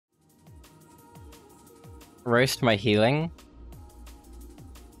roast my healing.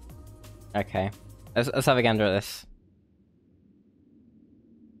 Okay. Let's have a gander at this.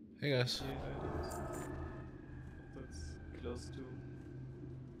 Hey guys. That's close to.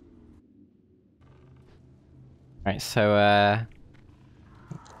 Right, so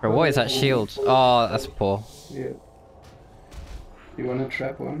bro, what is that shield? Oh, that's poor. Yeah. You wanna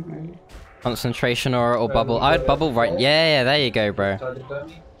trap one, maybe? Concentration or bubble. I would bubble right. Yeah, there you go, bro.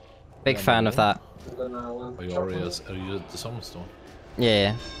 Big fan of that. Oh, you already are you the summon stone?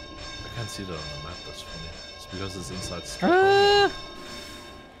 Yeah. I can't see that on the map, that's funny. It's because it's inside Ah!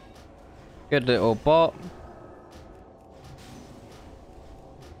 Good little bot.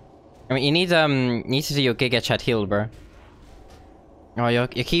 I mean, you need to do your Giga Chat heal, bro. Oh, your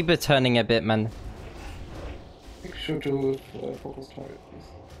keyboard turning a bit, man. Make sure to focus target, please.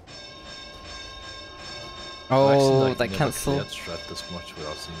 Oh, like, that cancel. Strat this much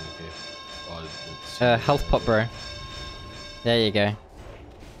without seeing the game. Oh, Health pop, bro. There you go.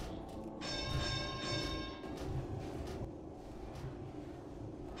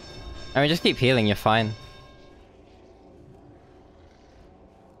 I mean, just keep healing, you're fine.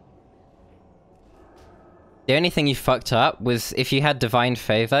 The only thing you fucked up was if you had Divine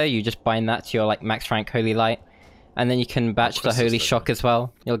Favor, you just bind that to your like max rank Holy Light, and then you can batch the Holy Shock as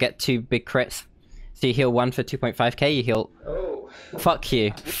well. You'll get 2 big crits. So you heal 1 for 2.5k, you heal... Oh. Fuck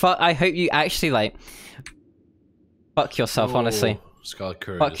you. I hope you actually like... Fuck yourself, honestly.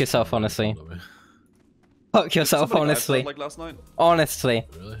 Fuck yourself, honestly. Fuck yourself, honestly. Like last night. Honestly.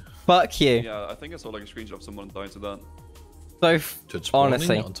 Really? Fuck you. Yeah, I think I saw like a screenshot of someone dying to that. So,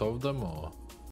 honestly. On top of them, or?